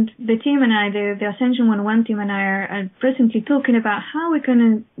 And the team and I, the Ascension 101 team and I are presently talking about how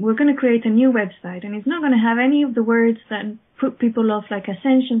we're gonna create a new website, and it's not gonna have any of the words that put people off, like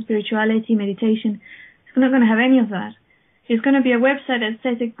ascension, spirituality, meditation. It's not gonna have any of that. It's gonna be a website that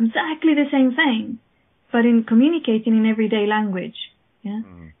says exactly the same thing, but in communicating in everyday language. Yeah,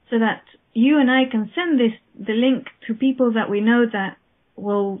 so that you and I can send the link to people that we know that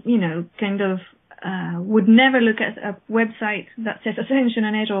will, would never look at a website that says ascension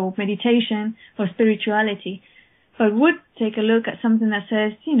on it or meditation or spirituality, but would take a look at something that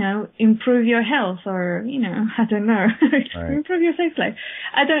says, improve your health or, I don't know, right. Improve your sex life.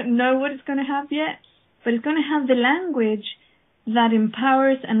 I don't know what it's going to have yet, but it's going to have the language that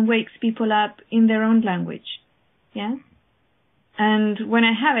empowers and wakes people up in their own language. Yeah? And when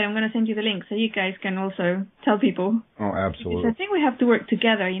I have it, I'm going to send you the link so you guys can also tell people. Oh, absolutely. Because I think we have to work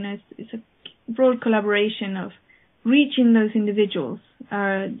together. It's a broad collaboration of reaching those individuals.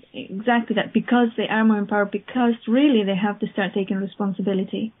 Exactly that, because they are more empowered, because really they have to start taking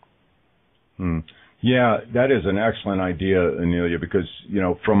responsibility. Yeah, that is an excellent idea, Inelia, because,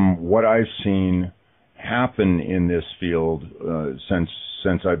 from what I've seen happen in this field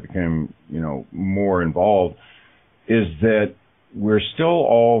since I became, more involved, is that we're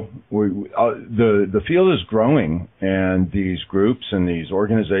still the field is growing, and these groups and these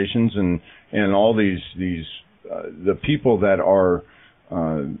organizations and all these the people that are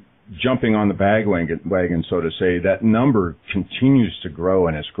jumping on the wagon, so to say, that number continues to grow,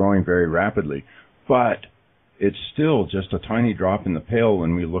 and it's growing very rapidly. But it's still just a tiny drop in the pail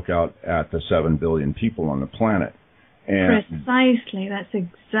when we look out at the 7 billion people on the planet. And precisely, that's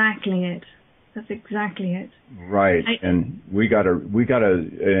exactly it. Right, and we gotta,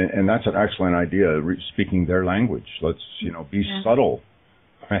 and that's an excellent idea. Speaking their language, let's be subtle,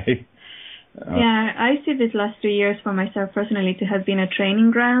 right? I see this last 3 years for myself personally to have been a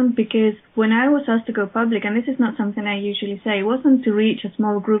training ground, because when I was asked to go public, and this is not something I usually say, it wasn't to reach a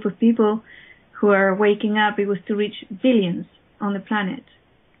small group of people who are waking up. It was to reach billions on the planet.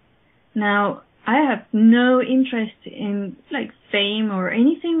 Now, I have no interest in fame or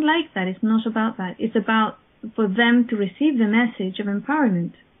anything like that. It's not about that. It's about for them to receive the message of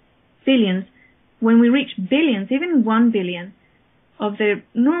empowerment. Billions. When we reach billions, even 1 billion of the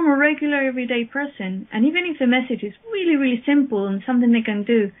normal, regular, everyday person, and even if the message is really, really simple and something they can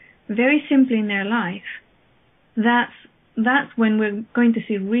do very simply in their life, that's when we're going to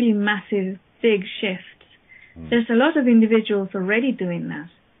see really massive, big shifts. There's a lot of individuals already doing that.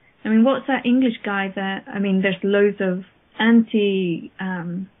 I mean, what's that English guy there's loads of is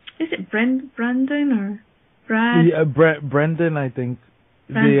it Brandon or Brad? Yeah, Brendan, I think.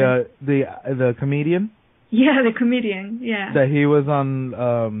 Brandon. The comedian? Yeah, the comedian, yeah. That he was on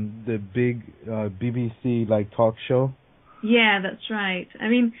the big BBC talk show? Yeah, that's right. I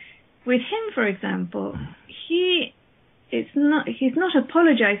mean, with him, for example, he's not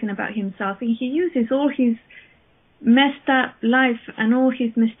apologizing about himself. He uses all his messed up life and all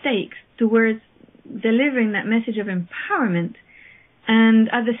his mistakes towards delivering that message of empowerment. And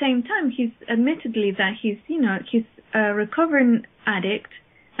at the same time, he's admittedly that he's a recovering addict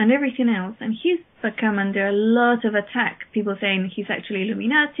and everything else, and he's become under a lot of attack. People saying he's actually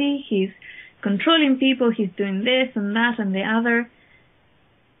Illuminati, he's controlling people, he's doing this and that and the other.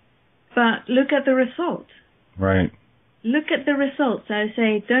 But look at the result. Right. Look at the results. I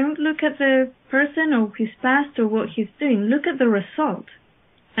say, don't look at the person or his past or what he's doing. Look at the result.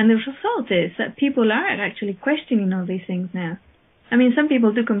 And the result is that people are actually questioning all these things now. I mean, some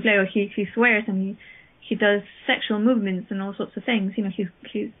people do complain, or he swears and he does sexual movements and all sorts of things. You know,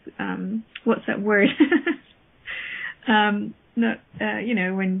 he's what's that word?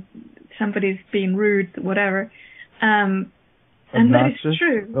 When somebody's being rude, whatever. And obnoxious, that is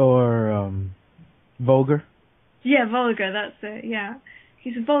true. Or vulgar. Yeah, vulgar, that's it, yeah.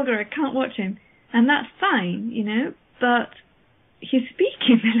 He's vulgar, I can't watch him. And that's fine, you know, but he's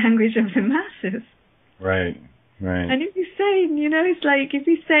speaking the language of the masses. Right. And if he's saying, you know, it's like if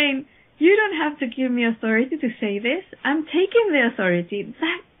he's saying, you don't have to give me authority to say this, I'm taking the authority.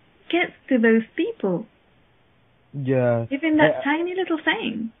 That gets to those people. Yeah. Even that tiny little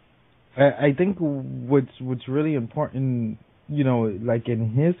thing. I think what's really important, you know, like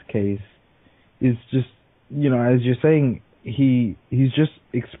in his case, is just, you know, as you're saying, he's just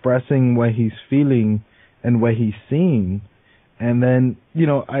expressing what he's feeling and what he's seeing. And then, you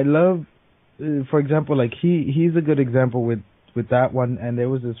know, I love, for example, like he's a good example with that one. And there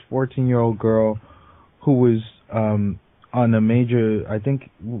was this 14-year-old girl who was on a major, I think,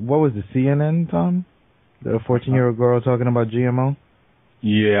 what was it, CNN, Tom? The 14-year-old girl talking about GMO?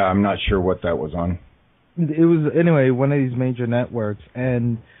 Yeah, I'm not sure what that was on. It was, anyway, one of these major networks.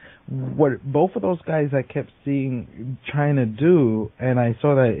 And what both of those guys I kept trying to do, and I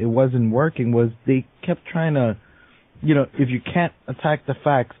saw that it wasn't working, was they kept trying to, you know, if you can't attack the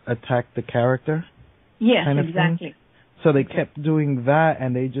facts, attack the character. Yes, kind of exactly. Thing. So they kept doing that,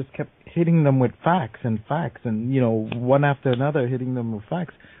 and they just kept hitting them with facts, and, you know, one after another hitting them with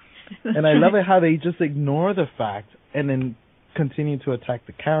facts. And I love it how they just ignore the fact and then continue to attack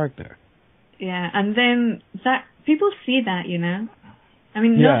the character. Yeah, and then that people see that, you know. I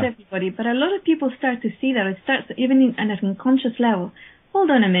mean, not everybody, but a lot of people start to see that. It starts even at an unconscious level.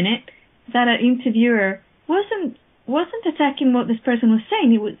 Hold on a minute, that an interviewer wasn't attacking what this person was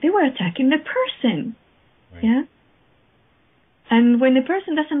saying. They were attacking the person. Right. Yeah. And when the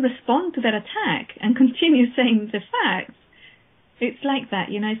person doesn't respond to that attack and continue saying the facts, it's like that,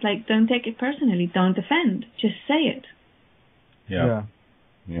 you know. It's like, don't take it personally. Don't defend. Just say it. Yeah.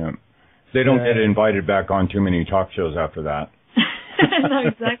 They don't get invited back on too many talk shows after that. No,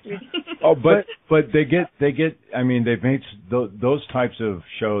 exactly. but they get. I mean, they've made those types of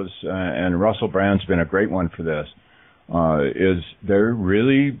shows, and Russell Brand's been a great one for this. Is they're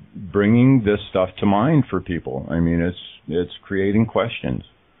really bringing this stuff to mind for people. I mean, it's creating questions.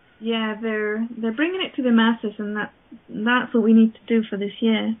 Yeah, they're bringing it to the masses, and that's what we need to do for this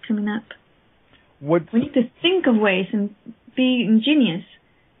year coming up. We need to think of ways and be ingenious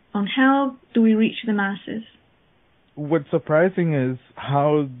on how do we reach the masses. What's surprising is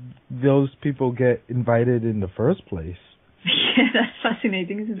how those people get invited in the first place. Yeah, that's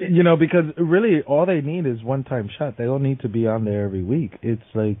fascinating, isn't it? You know, because really all they need is one-time shot. They don't need to be on there every week. It's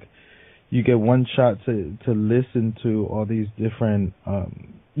like you get one shot to listen to all these different, to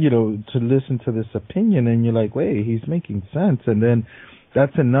listen to this opinion, and you're like, wait, he's making sense. And then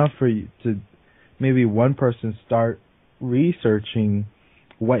that's enough for you to maybe one person start researching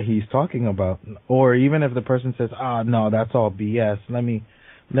what he's talking about. Or even if the person says, no, that's all BS,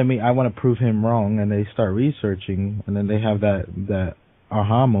 I want to prove him wrong, and they start researching, and then they have that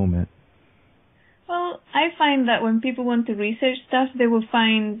aha moment. Well, I find that when people want to research stuff, they will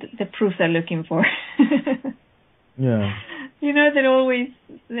find the proof they're looking for. Yeah. You know,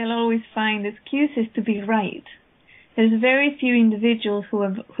 they'll always find excuses to be right. There's very few individuals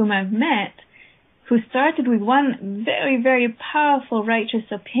whom I've met who started with one very, very powerful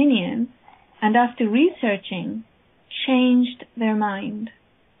righteous opinion, and after researching, changed their mind.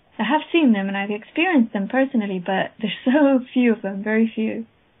 I have seen them and I've experienced them personally, but there's so few of them, very few.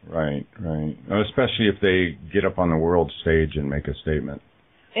 Right. Especially if they get up on the world stage and make a statement.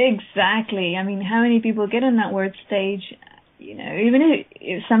 Exactly. I mean, how many people get on that world stage, you know, even if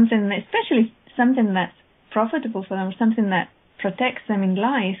it's something, especially something that's profitable for them, or something that protects them in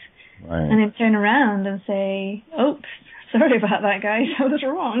life, right, and then turn around and say, oops, sorry about that, guys, I was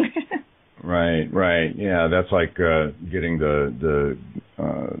wrong. Right. Yeah, that's like getting the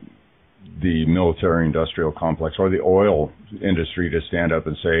military-industrial complex or the oil industry to stand up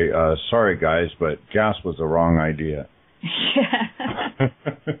and say, sorry, guys, but gas was the wrong idea. Yeah.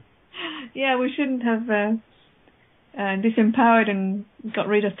 Yeah, yeah, we shouldn't have disempowered and got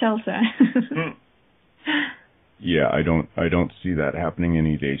rid of Telsa. Yeah, I don't see that happening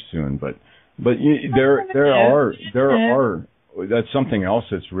any day soon. But there are. That's something else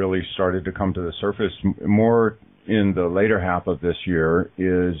that's really started to come to the surface more in the later half of this year,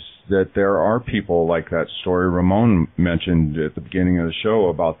 is that there are people like that story Ramon mentioned at the beginning of the show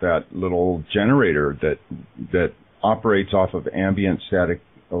about that little generator that operates off of ambient static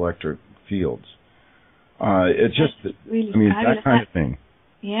electric fields. It's just, really that kind of thing.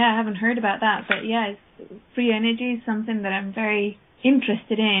 Yeah, I haven't heard about that, but yeah, free energy is something that I'm very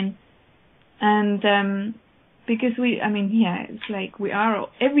interested in, and because it's like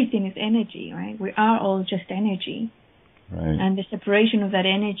everything is energy, right? We are all just energy. Right. And the separation of that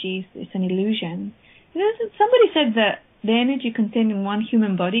energy is an illusion. Somebody said that the energy contained in one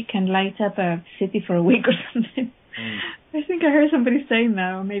human body can light up a city for a week or something. I think I heard somebody saying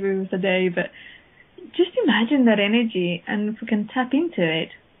that, or maybe it was a day, but just imagine that energy, and if we can tap into it.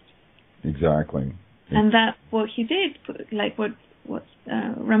 Exactly. And that's what he did, like what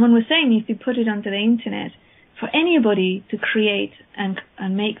Ramon was saying, if you put it onto the internet, for anybody to create and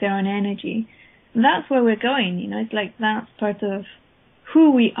make their own energy. And that's where we're going, it's like that's part of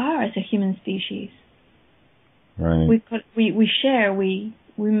who we are as a human species. Right. We share, we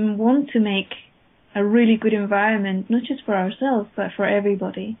want to make a really good environment, not just for ourselves, but for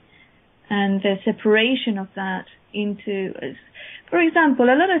everybody. And the separation of that into, for example,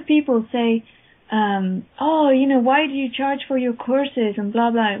 a lot of people say, why do you charge for your courses and blah,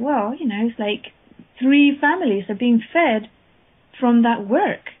 blah. Well, it's like 3 families are being fed from that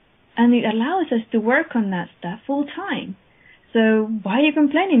work, and it allows us to work on that stuff full time. So why are you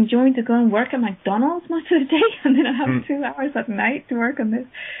complaining? Do you want me to go and work at McDonald's most of the day and then I have 2 hours at night to work on this?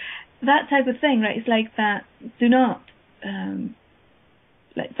 That type of thing, right? It's like that. Do not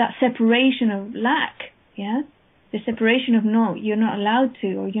like that separation of lack, yeah. The separation of no, you're not allowed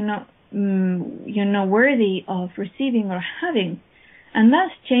to, or you're not worthy of receiving or having. And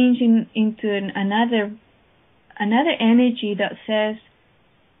that's changing into another energy that says,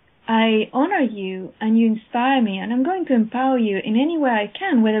 I honor you and you inspire me, and I'm going to empower you in any way I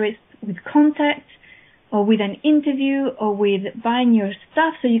can, whether it's with contact or with an interview or with buying your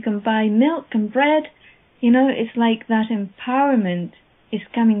stuff so you can buy milk and bread. It's like that empowerment is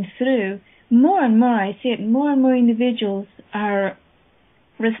coming through. More and more I see it, more and more individuals are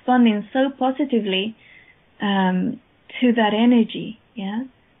responding so positively to that energy. Yeah,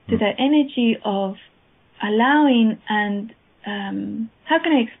 to that energy of allowing and how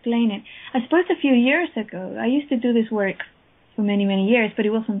can I explain it? I suppose a few years ago, I used to do this work for many, many years, but it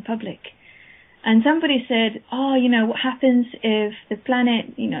wasn't public. And somebody said, what happens if the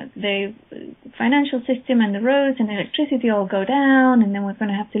planet, the financial system and the roads and electricity all go down, and then we're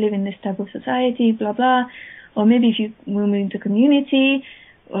going to have to live in this type of society, blah, blah. Or maybe if you move into community,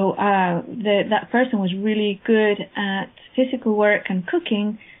 that person was really good at physical work and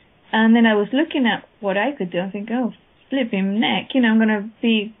cooking, and then I was looking at what I could do and think, flipping neck, I'm going to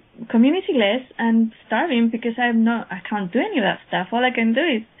be community-less and starving because I can't do any of that stuff. All I can do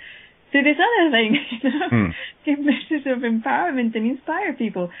is do this other thing, give messages of empowerment and inspire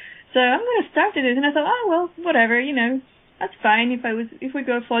people. So I'm going to start this, and I thought, whatever, that's fine. If we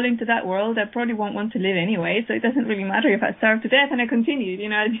fall into that world, I probably won't want to live anyway, so it doesn't really matter if I starve to death. And I continued,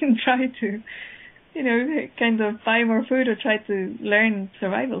 I didn't try to, kind of buy more food or try to learn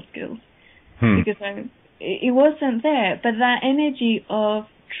survival skills because it wasn't there. But that energy of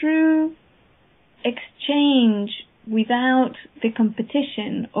true exchange without the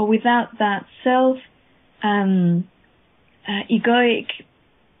competition or without that egoic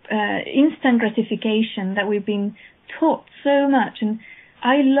instant gratification that we've been taught so much. And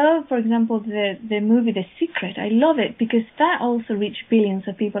I love, for example, the movie The Secret. I love it because that also reached billions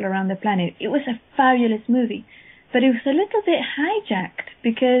of people around the planet. It was a fabulous movie, but it was a little bit hijacked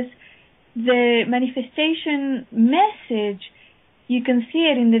because the manifestation message, you can see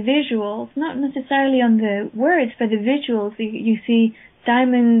it in the visuals, not necessarily on the words, but the visuals. You see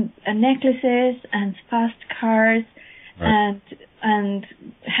diamond necklaces and fast cars, right, and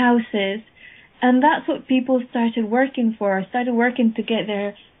houses. And that's what people started working for, started working to get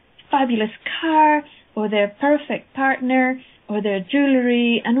their fabulous car or their perfect partner or their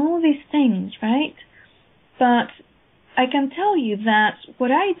jewelry and all these things, right? But I can tell you that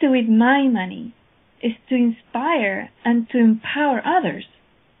what I do with my money is to inspire and to empower others.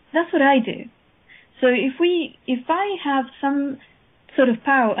 That's what I do. So if I have some sort of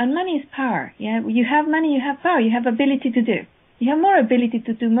power, and money is power, yeah? You have money, you have power, you have ability to do. You have more ability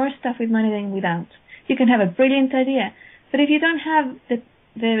to do more stuff with money than without. You can have a brilliant idea, but if you don't have the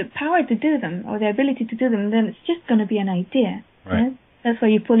the power to do them or the ability to do them, then it's just going to be an idea. Right. Right? That's why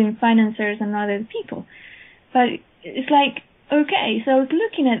you pull in financiers and other people. But it's like, okay, so I was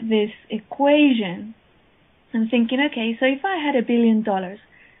looking at this equation and thinking, okay, so if I had $1 billion,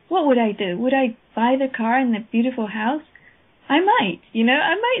 what would I do? Would I buy the car and the beautiful house? I might,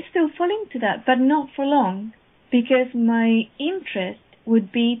 I might still fall into that, but not for long, because my interest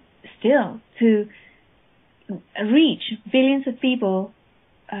would be still to reach billions of people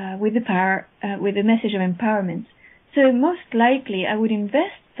with the power, with the message of empowerment. So most likely I would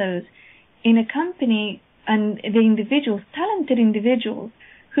invest those in a company and the individuals, talented individuals,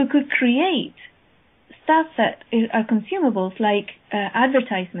 who could create stuff that are consumables, like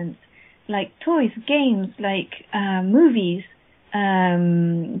advertisements, like toys, games, like movies,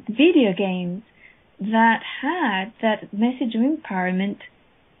 video games, that had that message of empowerment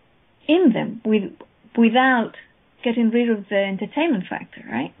in them without getting rid of the entertainment factor,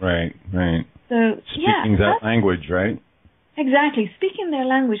 right? Right. So Speaking that language, right? Exactly, speaking their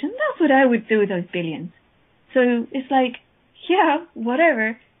language, and that's what I would do with those billions. So it's like, yeah,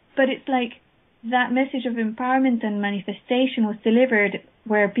 whatever, but it's like that message of empowerment and manifestation was delivered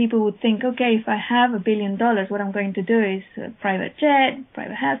where people would think, okay, if I have $1 billion, what I'm going to do is a private jet,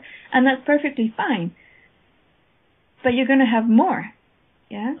 private house, and that's perfectly fine. But you're going to have more,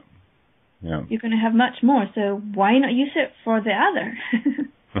 yeah? Yeah. You're going to have much more, so why not use it for the other?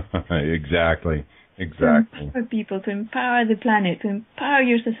 Exactly. To empower people, to empower the planet, to empower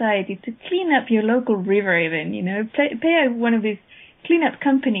your society, to clean up your local river even, pay one of these cleanup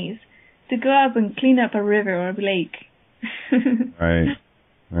companies to go up and clean up a river or a lake. Right.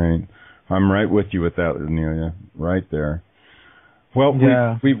 I'm right with you with that, Inelia. Right there. Well,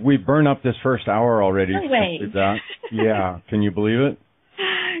 yeah. we burned up this first hour already. No way. Yeah. Can you believe it?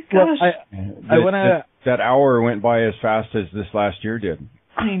 Gosh. Well, that hour went by as fast as this last year did.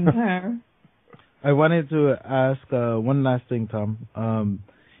 I know. I wanted to ask one last thing, Tom.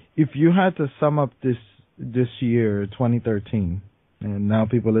 If you had to sum up this year, 2013, and now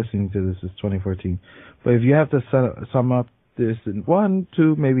people listening to this is 2014, but if you have to sum up this in 1,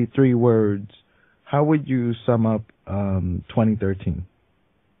 2, maybe 3 words, how would you sum up 2013?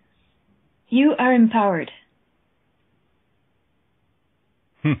 You are empowered.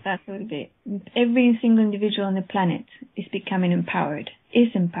 That's what it is. Every single individual on the planet is becoming empowered, is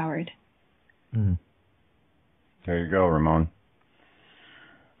empowered. There you go, Ramon.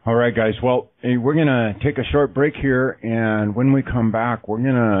 All right, guys. Well, we're gonna take a short break here, and when we come back, we're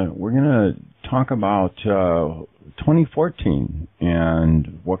gonna talk about 2014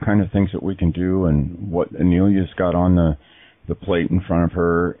 and what kind of things that we can do, and what Inelia's got on the plate in front of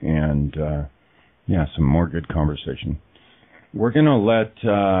her, and some more good conversation. We're gonna let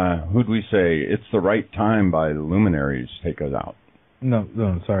who'd we say? It's the Right Time by the Luminaries take us out. No,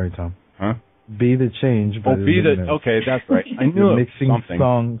 sorry, Tom. Huh? Be the Change. Okay, that's right. I knew it was mixing something.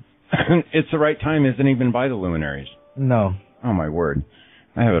 Songs. It's the Right Time isn't even by the Luminaries. No. Oh my word,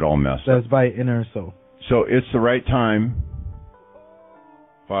 I have it all messed up. That's by Inner Soul. So It's the Right Time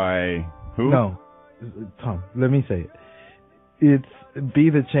by who? No, Tom. Let me say it. It's Be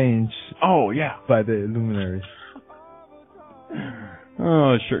the Change. Oh yeah, by the Luminaries.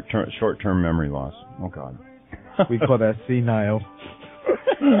 Oh, short-term memory loss. Oh God. We call that senile.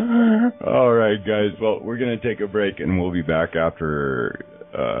 All right, guys. Well, we're going to take a break, and we'll be back after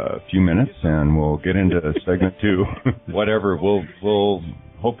a few minutes, and we'll get into segment 2. Whatever. We'll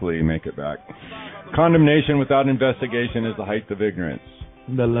hopefully make it back. Condemnation without investigation is the height of ignorance.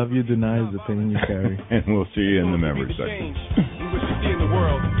 The love you deny is the pain you carry. And we'll see you in the members section. We wish to see in the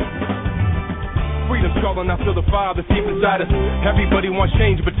world. Freedom's calling, I feel the fire that's deep inside us. Everybody wants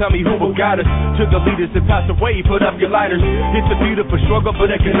change, but tell me who will guide us. To the leaders that passed away, put up your lighters. It's a beautiful struggle, but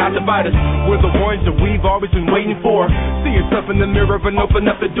it cannot divide us. We're the ones that we've always been waiting for. See yourself in the mirror and open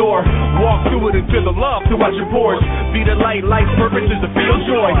up the door. Walk through it and feel the love throughout your pores. Be the light, life's purpose is to feel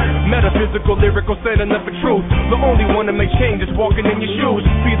joy. Metaphysical, lyrical, standing up for truth. The only one to make change is walking in your shoes.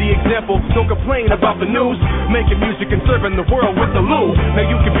 Be the example, don't complain about the news. Making music and serving the world with the loo. Now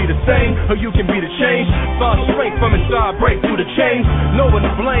you can be the same, or you can be the change. Find strength from inside, break through the chains. No one to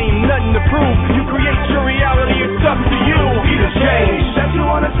blame, nothing to prove. You create your reality, it's up to you. Be the change that you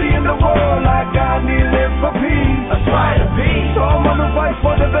wanna see in the world. Like God need live for peace, aspire to peace. So I'm gonna fight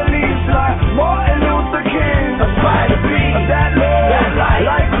for the beliefs like Martin Luther King. Aspire to peace, that love, that light,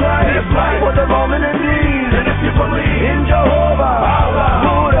 like Christ, life for the moment in need. And if you believe in Jehovah, Allah,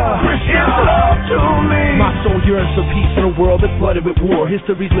 Buddha, Christian, it's love to me. My soul yearns for peace in a world that's flooded with war.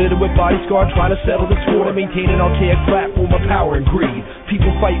 History's littered with body scars trying to settle the score to maintain an archaic platform of power and greed.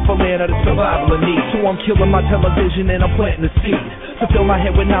 People fight for land out of survival and need. So I'm killing my television and I'm planting the seed to fill my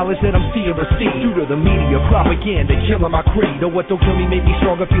head with knowledge that I'm seeing received due to the media propaganda killing my creed. Oh, what don't kill me made me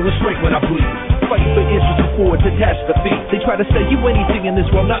stronger, feeling straight when I bleed. Fight for interest and forwards attached to feet. They try to sell you anything in this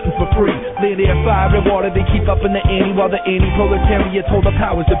world, nothing for free. Land, air, fire, and water, they keep up in the ante while the anti-proletariat told the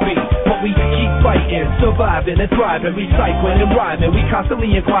powers to be. But we keep fighting, surviving and thriving, recycling and rhyming. We constantly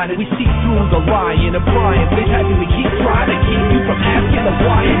inclining, we see through the lying and prying. They having we keep trying to keep you from asking the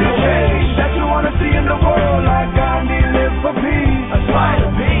why and the change that you wanna see in the world. Like Gandhi live for peace, aspire to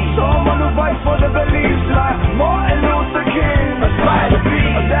be someone who fights for the beliefs like Martin Luther King. Aspire to be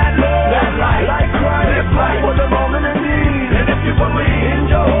that love, that light, like Christ, live life for the moment in need. And if you believe in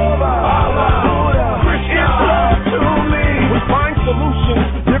Jehovah, Allah, Buddha, Krishna, it's love to me. We find solutions,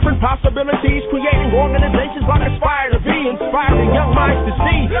 different possibilities, creating organizations like Aspire to Be, inspiring young minds to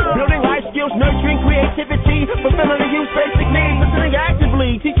see, building life skills, nurturing creativity, fulfilling the youth's basic needs, listening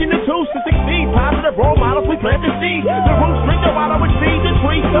actively, teaching the tools to succeed, positive role models, we plant the seed, the roots drink the water which feed the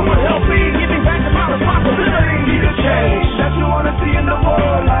tree, someone